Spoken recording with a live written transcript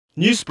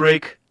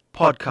Newsbreak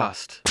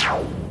Podcast.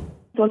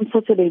 On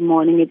Saturday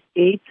morning at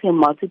 8, a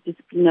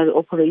multidisciplinary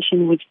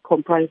operation which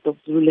comprised of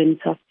Zululand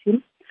task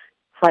team,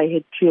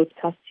 Vryheid trio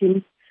task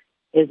team,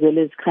 as well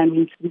as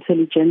crime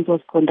intelligence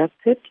was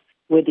conducted,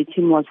 where the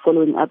team was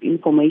following up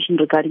information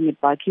regarding a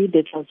buggy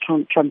that was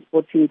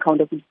transporting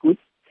counterfeit goods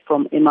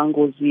from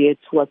eManguzi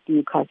towards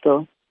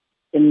Newcastle.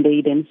 And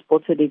they then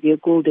spotted a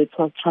vehicle that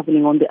was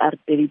traveling on the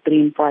R33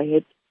 in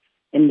Vryheid,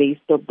 and they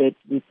stopped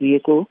the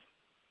vehicle.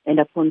 And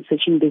upon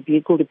searching the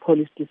vehicle, the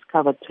police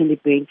discovered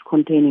 20 bales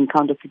containing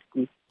counterfeit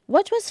goods.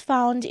 What was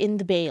found in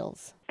the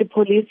bales? The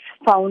police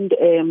found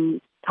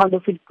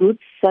counterfeit goods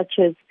such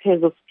as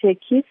pairs of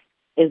turkeys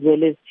as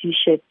well as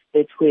T-shirts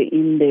that were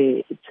in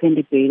the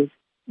 20 bales.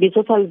 The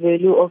total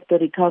value of the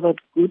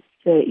recovered goods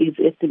is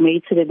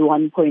estimated at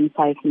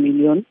 1.5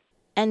 million.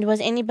 And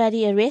was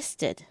anybody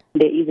arrested?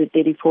 There is a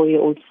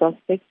 34-year-old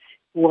suspect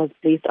who was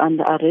placed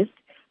under arrest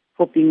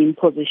for being in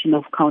possession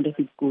of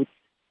counterfeit goods.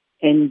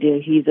 And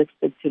he is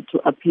expected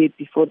to appear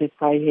before the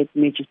Vryheid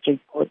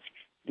Magistrates Court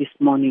this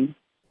morning.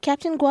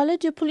 Captain Gwala,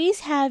 do police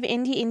have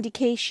any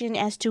indication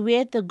as to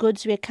where the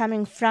goods were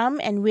coming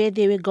from and where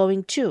they were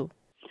going to?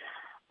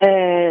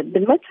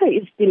 The matter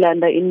is still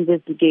under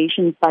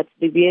investigation, but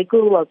the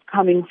vehicle was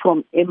coming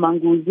from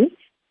eManguzi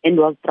and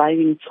was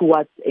driving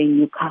towards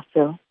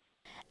Newcastle.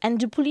 And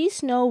do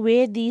police know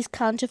where these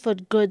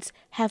counterfeit goods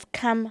have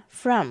come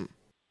from?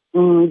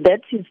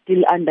 That is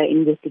still under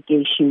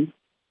investigation.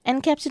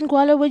 And Captain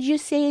Gwala, would you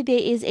say there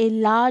is a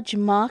large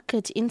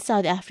market in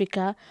South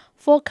Africa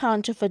for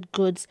counterfeit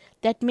goods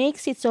that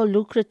makes it so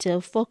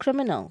lucrative for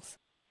criminals?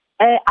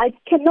 I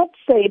cannot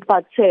say,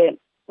 but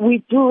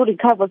we do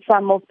recover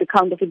some of the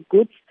counterfeit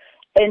goods,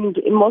 and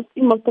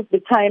most of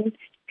the time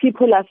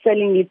people are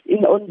selling it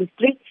on the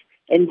streets,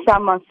 and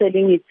some are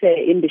selling it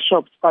in the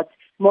shops. But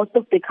most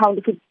of the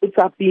counterfeit goods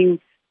are being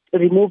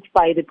removed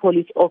by the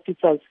police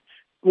officers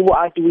who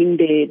are doing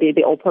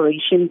the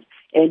operations,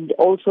 and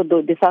also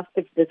the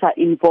suspects that are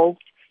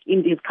involved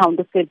in these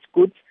counterfeit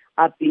goods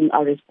are being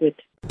arrested.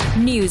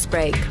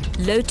 Newsbreak,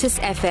 Lotus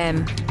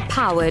FM,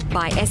 powered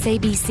by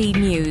SABC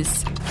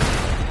News.